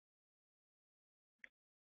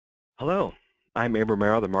Hello, I'm Abe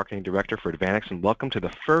Romero, the Marketing Director for Advantix, and welcome to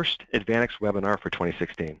the first Advantix webinar for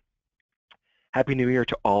 2016. Happy New Year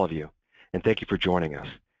to all of you, and thank you for joining us.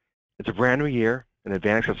 It's a brand new year, and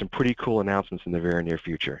Advantix has some pretty cool announcements in the very near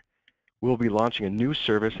future. We'll be launching a new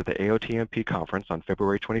service at the AOTMP conference on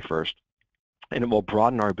February 21st, and it will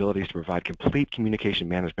broaden our abilities to provide complete communication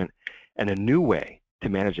management and a new way to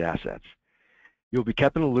manage assets. You'll be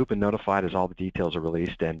kept in the loop and notified as all the details are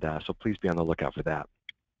released, and so please be on the lookout for that.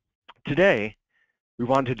 Today, we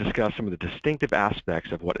wanted to discuss some of the distinctive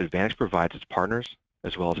aspects of what Advantix provides its partners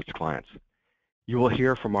as well as its clients. You will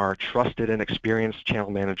hear from our trusted and experienced channel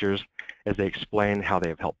managers as they explain how they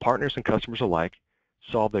have helped partners and customers alike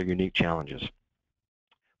solve their unique challenges.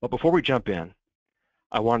 But before we jump in,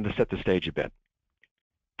 I wanted to set the stage a bit.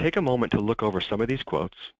 Take a moment to look over some of these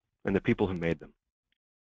quotes and the people who made them.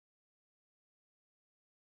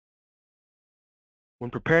 When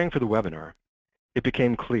preparing for the webinar, it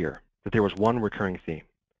became clear that there was one recurring theme: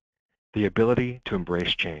 the ability to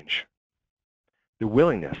embrace change, the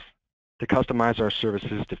willingness to customize our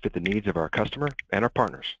services to fit the needs of our customer and our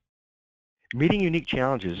partners. Meeting unique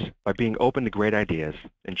challenges by being open to great ideas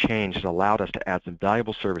and change has allowed us to add some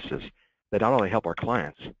valuable services that not only help our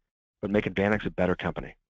clients, but make Advantix a better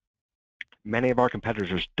company. Many of our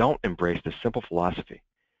competitors don't embrace this simple philosophy,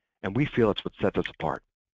 and we feel it's what sets us apart.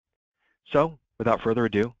 So, without further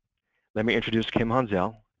ado, let me introduce Kim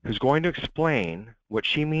Honzel, who's going to explain what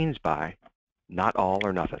she means by not all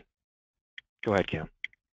or nothing. Go ahead, Kim.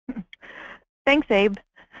 Thanks, Abe.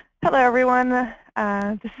 Hello, everyone.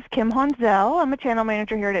 This is Kim Honzel. I'm a channel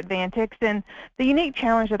manager here at Advantix, and the unique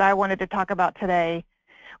challenge that I wanted to talk about today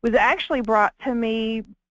was actually brought to me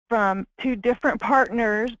from two different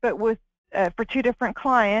partners, but with for two different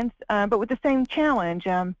clients, but with the same challenge.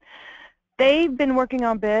 They've been working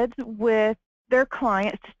on bids with their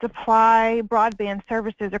clients to supply broadband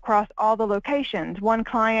services across all the locations. One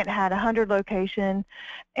client had 100 locations,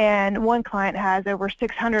 and one client has over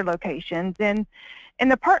 600 locations. And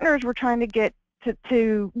the partners were trying to get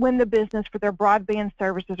to win the business for their broadband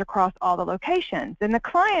services across all the locations. And the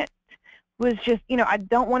client was just, I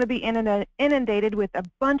don't want to be inundated with a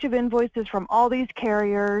bunch of invoices from all these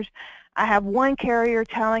carriers. I have one carrier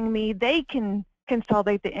telling me they can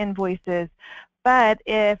consolidate the invoices, but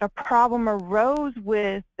if a problem arose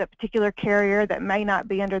with the particular carrier that may not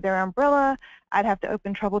be under their umbrella, I'd have to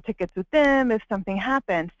open trouble tickets with them if something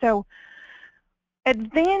happened. So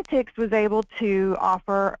Advantix was able to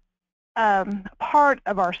offer part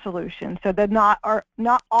of our solution, so the not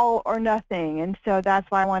all or nothing, and so that's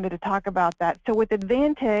why I wanted to talk about that. So with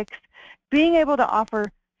Advantix, being able to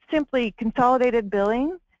offer simply consolidated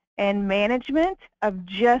billing and management of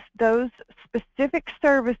just those specific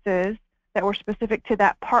services that were specific to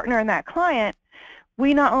that partner and that client,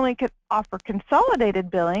 we not only could offer consolidated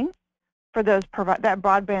billing for that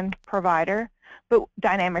broadband provider, but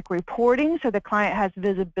dynamic reporting so the client has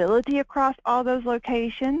visibility across all those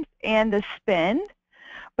locations and the spend.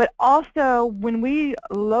 But also, when we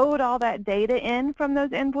load all that data in from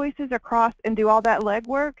those invoices across and do all that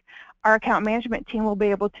legwork, our account management team will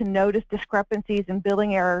be able to notice discrepancies and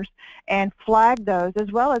billing errors and flag those,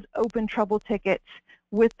 as well as open trouble tickets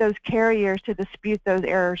with those carriers to dispute those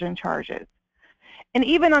errors and charges. And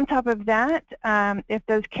even on top of that, if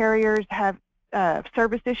those carriers have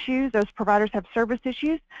service issues, those providers have service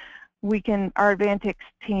issues, our Advantix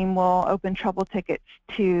team will open trouble tickets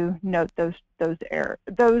to note those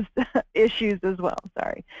issues as well.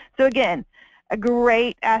 Sorry. So again, a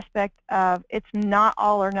great aspect of it's not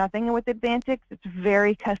all or nothing with Advantix. It's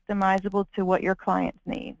very customizable to what your clients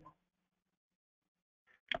need.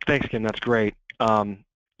 Thanks, Kim. That's great.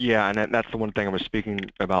 Yeah, and that's the one thing I was speaking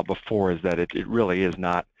about before, is that it really is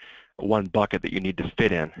not one bucket that you need to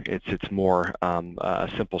fit in. It's more a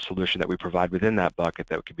simple solution that we provide within that bucket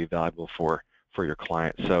that could be valuable for your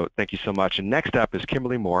client. So thank you so much. And next up is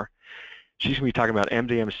Kimberly Moore. She's going to be talking about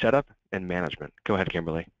MDM setup and management. Go ahead,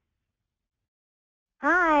 Kimberly.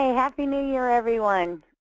 Hi, Happy New Year, everyone.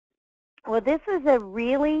 Well, this is a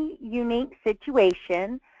really unique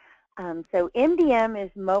situation. So MDM is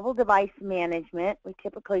mobile device management. We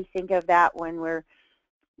typically think of that when we're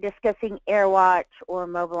discussing AirWatch or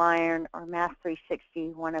Mobile Iron or Mass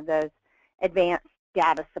 360, one of those advanced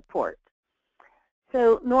data support.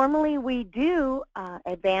 So normally we do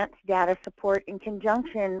advanced data support in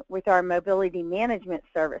conjunction with our mobility management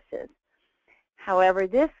services. However,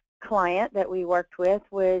 this client that we worked with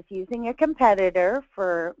was using a competitor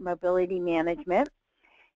for mobility management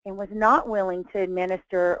and was not willing to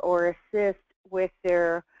administer or assist with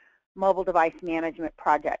their mobile device management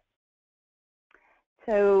project.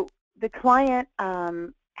 So the client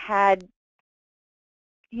had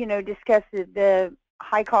discussed the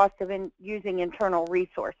high cost of using internal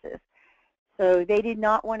resources. So they did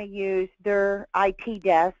not want to use their IT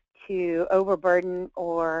desk to overburden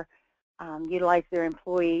or utilize their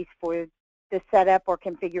employees for the setup or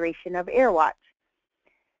configuration of AirWatch.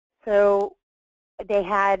 So they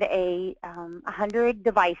had 100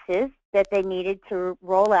 devices that they needed to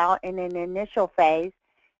roll out in an initial phase,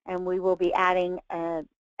 and we will be adding an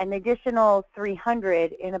additional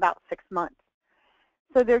 300 in about 6 months.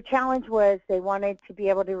 So their challenge was they wanted to be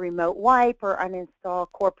able to remote wipe or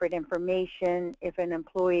uninstall corporate information if an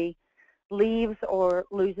employee leaves or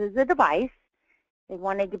loses a device. They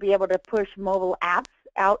wanted to be able to push mobile apps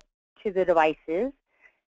out to the devices.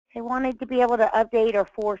 They wanted to be able to update or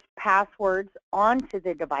force passwords onto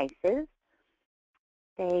the devices.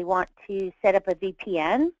 They want to set up a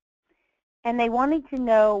VPN. And they wanted to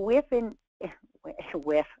know when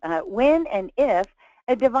and if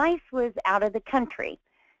a device was out of the country.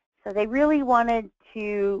 So they really wanted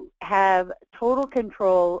to have total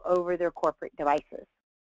control over their corporate devices.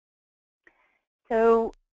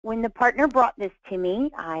 So when the partner brought this to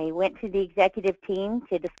me, I went to the executive team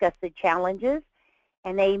to discuss the challenges,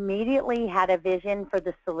 and they immediately had a vision for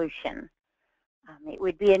the solution. It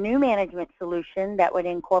would be a new management solution that would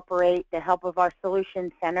incorporate the help of our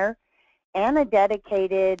solution center and a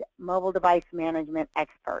dedicated mobile device management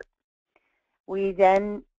expert. We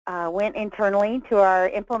then went internally to our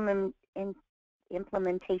implementation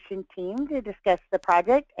team to discuss the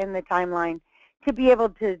project and the timeline to be able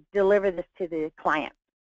to deliver this to the client.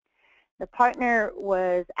 The partner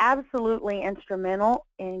was absolutely instrumental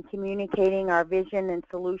in communicating our vision and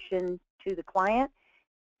solution to the client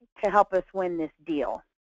to help us win this deal.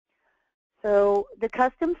 So the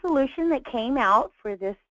custom solution that came out for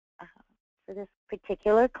this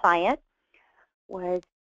particular client was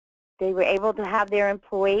they were able to have their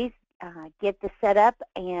employees get the setup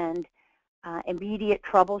and immediate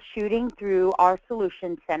troubleshooting through our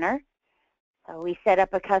solution center. So we set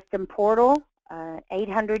up a custom portal,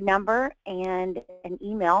 800 number, and an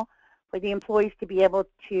email for the employees to be able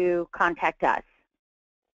to contact us.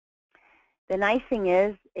 The nice thing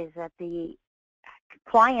is that the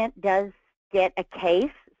client does get a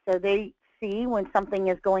case, so they see when something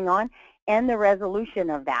is going on and the resolution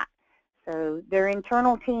of that. So their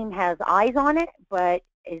internal team has eyes on it, but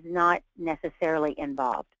is not necessarily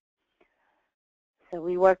involved. So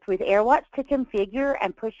we worked with AirWatch to configure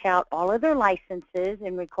and push out all of their licenses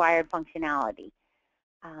and required functionality.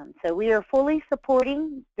 So we are fully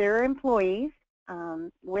supporting their employees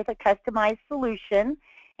with a customized solution,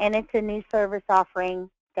 and it's a new service offering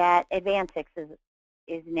that Advantix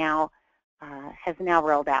has now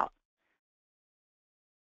rolled out.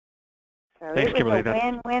 So Thanks, it was Kimberly. a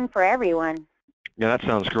win-win for everyone. Yeah, that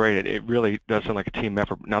sounds great. It really does sound like a team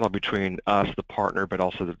effort, not only between us, the partner, but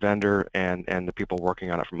also the vendor and the people working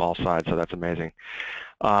on it from all sides, so that's amazing.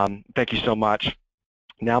 Thank you so much.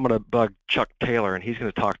 Now I'm going to bug Chuck Taylor, and he's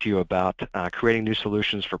going to talk to you about creating new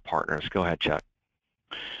solutions for partners. Go ahead, Chuck.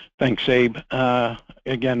 Thanks, Abe.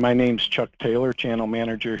 Again, my name's Chuck Taylor, Channel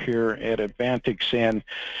Manager here at Advantix, and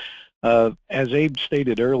as Abe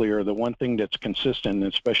stated earlier, the one thing that's consistent,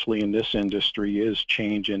 especially in this industry, is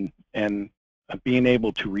change, and being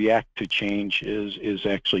able to react to change is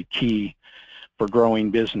actually key for growing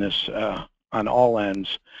business on all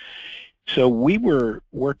ends. So we were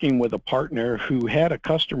working with a partner who had a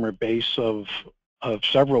customer base of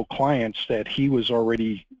several clients that he was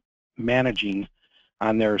already managing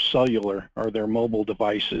on their cellular or their mobile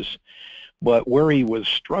devices. But where they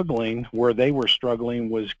were struggling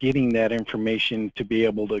was getting that information to be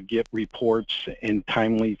able to get reports in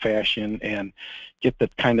timely fashion and get the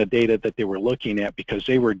kind of data that they were looking at, because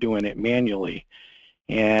they were doing it manually.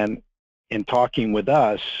 And in talking with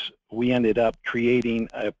us, we ended up creating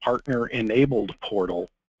a partner-enabled portal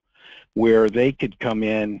where they could come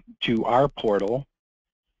in to our portal.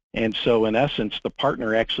 And so in essence, the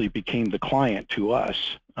partner actually became the client to us.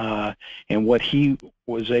 And what he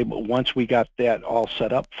was able, once we got that all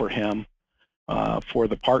set up for him, for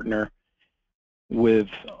the partner, with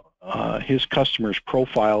his customers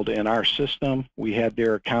profiled in our system, we had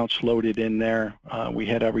their accounts loaded in there, we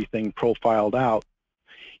had everything profiled out,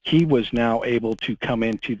 he was now able to come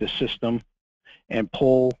into the system and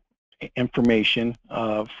pull information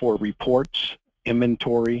for reports,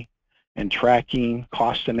 inventory, and tracking,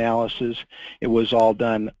 cost analysis. It was all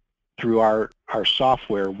done through our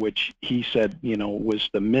software, which he said, was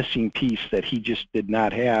the missing piece that he just did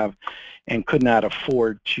not have and could not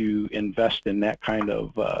afford to invest in that kind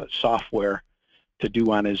of software to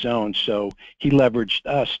do on his own. So he leveraged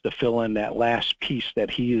us to fill in that last piece that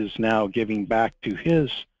he is now giving back to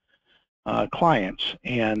his clients.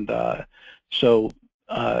 And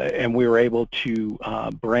and we were able to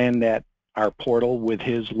brand that our portal with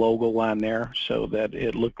his logo on there so that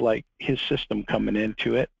it looked like his system coming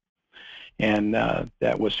into it. And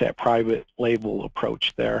that was that private label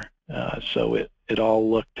approach there. So it all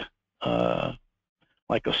looked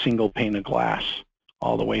like a single pane of glass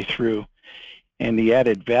all the way through. And the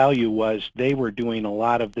added value was they were doing a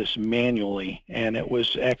lot of this manually, and it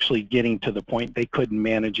was actually getting to the point they couldn't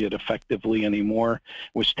manage it effectively anymore.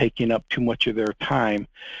 It was taking up too much of their time.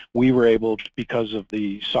 We were able, because of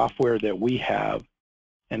the software that we have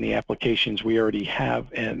and the applications we already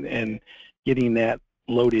have, and getting that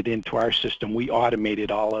loaded into our system, we automated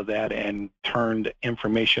all of that and turned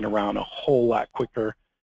information around a whole lot quicker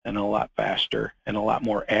and a lot faster and a lot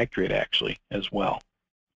more accurate, actually, as well.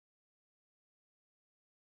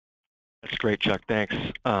 That's great, Chuck. Thanks.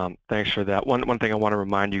 Thanks for that. One thing I want to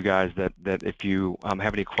remind you guys that if you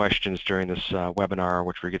have any questions during this webinar,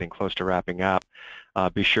 which we're getting close to wrapping up,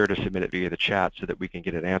 be sure to submit it via the chat so that we can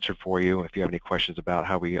get it answered for you. If you have any questions about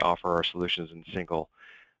how we offer our solutions in single,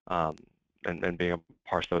 and being able to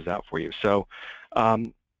parse those out for you. So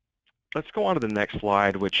let's go on to the next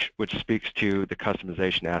slide, which speaks to the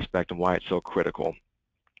customization aspect and why it's so critical.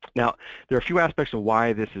 Now, there are a few aspects of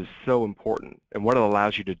why this is so important and what it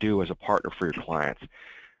allows you to do as a partner for your clients.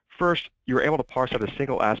 First, you're able to parse out a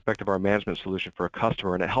single aspect of our management solution for a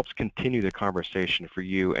customer, and it helps continue the conversation for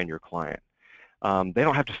you and your client. They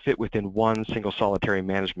don't have to fit within one single solitary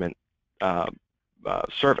management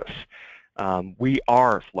service. We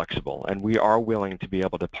are flexible, and we are willing to be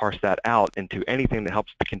able to parse that out into anything that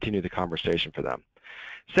helps to continue the conversation for them.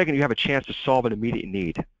 Second, you have a chance to solve an immediate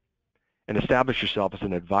need and establish yourself as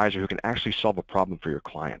an advisor who can actually solve a problem for your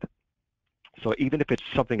client. So even if it's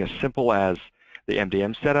something as simple as the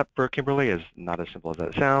MDM setup for Kimberly, is not as simple as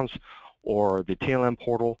that sounds, or the TLM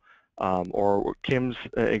portal, or Kim's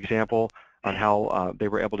example on how they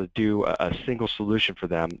were able to do a single solution for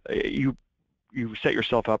them, you set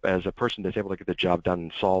yourself up as a person that's able to get the job done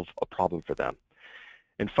and solve a problem for them.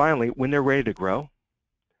 And finally, when they're ready to grow,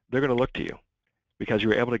 they're going to look to you because you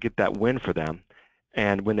were able to get that win for them.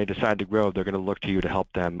 And when they decide to grow, they're going to look to you to help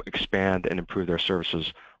them expand and improve their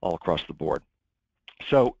services all across the board.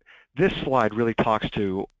 So this slide really talks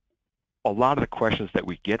to a lot of the questions that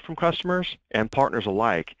we get from customers and partners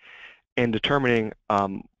alike in determining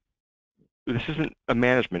this isn't a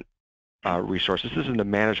management resource. This isn't a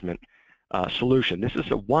management solution. This is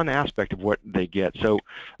one aspect of what they get. So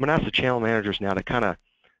I'm going to ask the channel managers now to kind of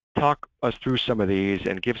talk us through some of these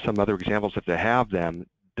and give some other examples if they have them,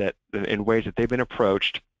 that in ways that they've been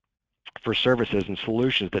approached for services and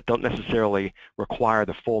solutions that don't necessarily require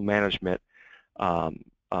the full management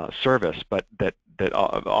service, but that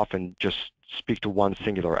often just speak to one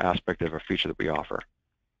singular aspect of a feature that we offer.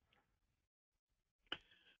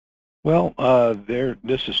 Well,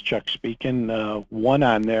 this is Chuck speaking. One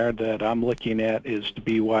on there that I'm looking at is the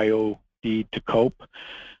BYOD to cope.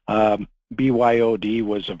 BYOD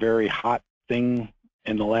was a very hot thing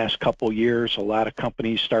in the last couple years. A lot of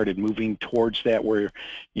companies started moving towards that, where,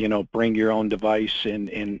 you know, bring your own device and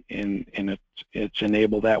it's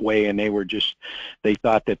enabled that way, and they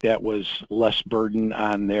thought that was less burden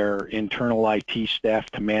on their internal IT staff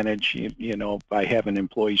to manage, you know, by having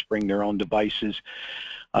employees bring their own devices.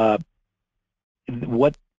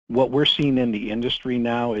 What we're seeing in the industry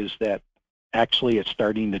now is that actually it's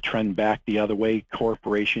starting to trend back the other way.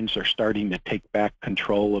 Corporations are starting to take back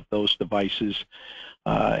control of those devices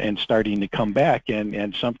and starting to come back,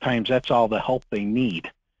 and sometimes that's all the help they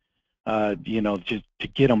need, you know, to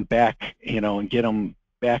get them back, you know, and get them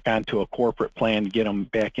back onto a corporate plan, get them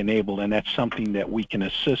back enabled, and that's something that we can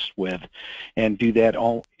assist with and do that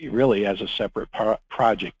all really as a separate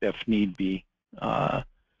project if need be.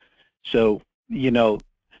 So, you know,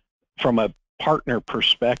 from a partner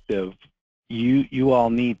perspective, you all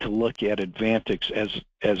need to look at Advantix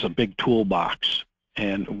as a big toolbox,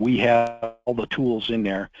 and we have all the tools in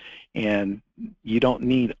there, and you don't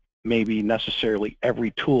need maybe necessarily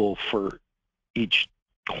every tool for each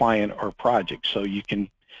client or project, so you can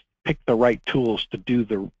pick the right tools to do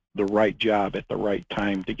the right job at the right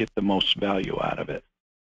time to get the most value out of it.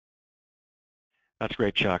 That's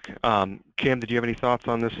great, Chuck. Kim, did you have any thoughts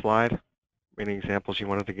on this slide? Any examples you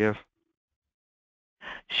wanted to give?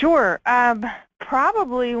 Sure.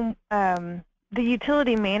 Probably the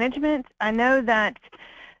utility management. I know that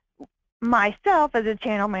myself as a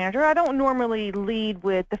channel manager, I don't normally lead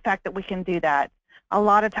with the fact that we can do that. A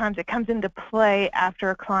lot of times it comes into play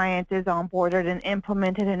after a client is onboarded and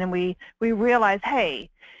implemented, and then we realize, hey,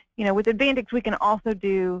 with Advantix, we can also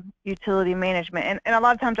do utility management. And a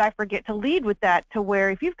lot of times I forget to lead with that, to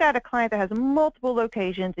where if you've got a client that has multiple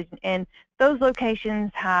locations and those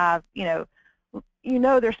locations have,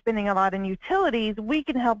 they're spending a lot in utilities, we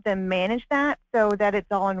can help them manage that so that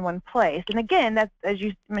it's all in one place. And again, that's, as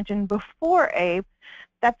you mentioned before, Abe,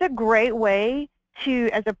 that's a great way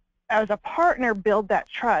to, as a partner, build that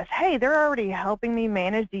trust. Hey, they're already helping me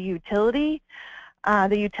manage the utilities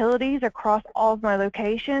across all of my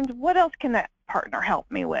locations. What else can that partner help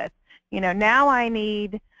me with? Now I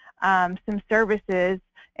need some services,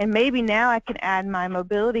 and maybe now I can add my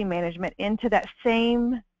mobility management into that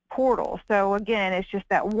same portal. So again, it's just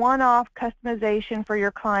that one-off customization for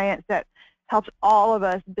your clients that helps all of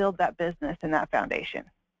us build that business and that foundation.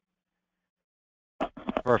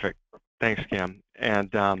 Perfect. Thanks, Kim.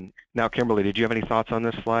 And now, Kimberly, did you have any thoughts on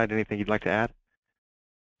this slide? Anything you'd like to add?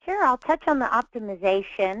 Sure, I'll touch on the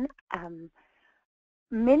optimization.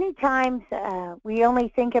 Many times we only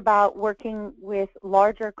think about working with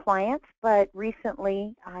larger clients, but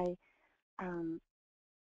recently I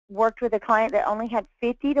worked with a client that only had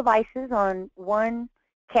 50 devices on one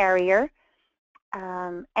carrier,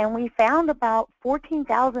 and we found about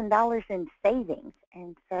 $14,000 in savings.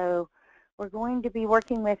 And so we're going to be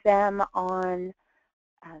working with them on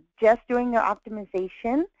just doing their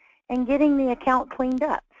optimization and getting the account cleaned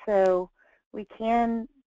up. So we can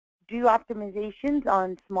do optimizations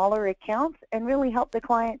on smaller accounts and really help the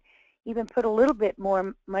client even put a little bit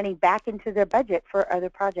more money back into their budget for other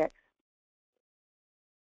projects.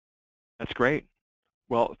 That's great.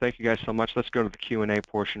 Well, thank you guys so much. Let's go to the Q&A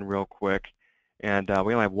portion real quick. And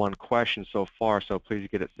we only have one question so far, so please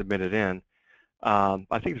get it submitted in.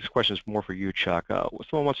 I think this question is more for you, Chuck.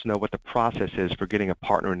 Someone wants to know what the process is for getting a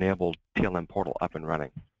partner-enabled TLM portal up and running.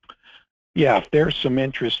 Yeah, if there's some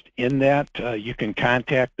interest in that, you can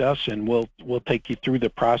contact us and we'll take you through the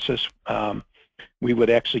process. We would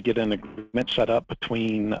actually get an agreement set up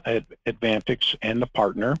between Advantix and the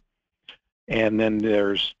partner, and then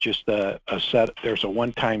there's just there's a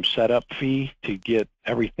one-time setup fee to get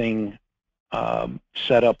everything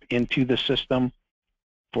set up into the system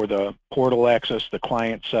for the portal access, the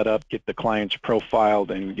client set up, get the clients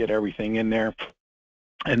profiled, and get everything in there.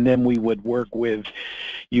 And then we would work with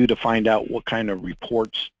you to find out what kind of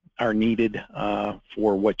reports are needed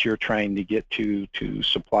for what you're trying to get to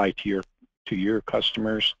supply to your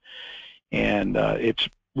customers. And it's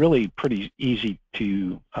really pretty easy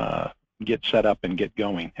to get set up and get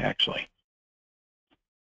going, actually.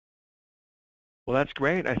 Well, that's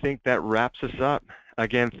great. I think that wraps us up.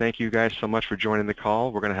 Again, thank you guys so much for joining the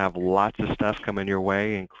call. We're going to have lots of stuff coming your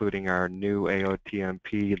way, including our new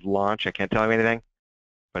AOTMP launch. I can't tell you anything,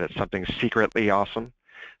 but it's something secretly awesome.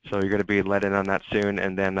 So you're going to be let in on that soon.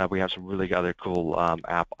 And then we have some really other cool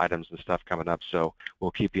app items and stuff coming up. So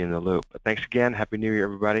we'll keep you in the loop. But thanks again. Happy New Year,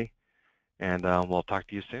 everybody. And we'll talk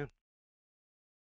to you soon.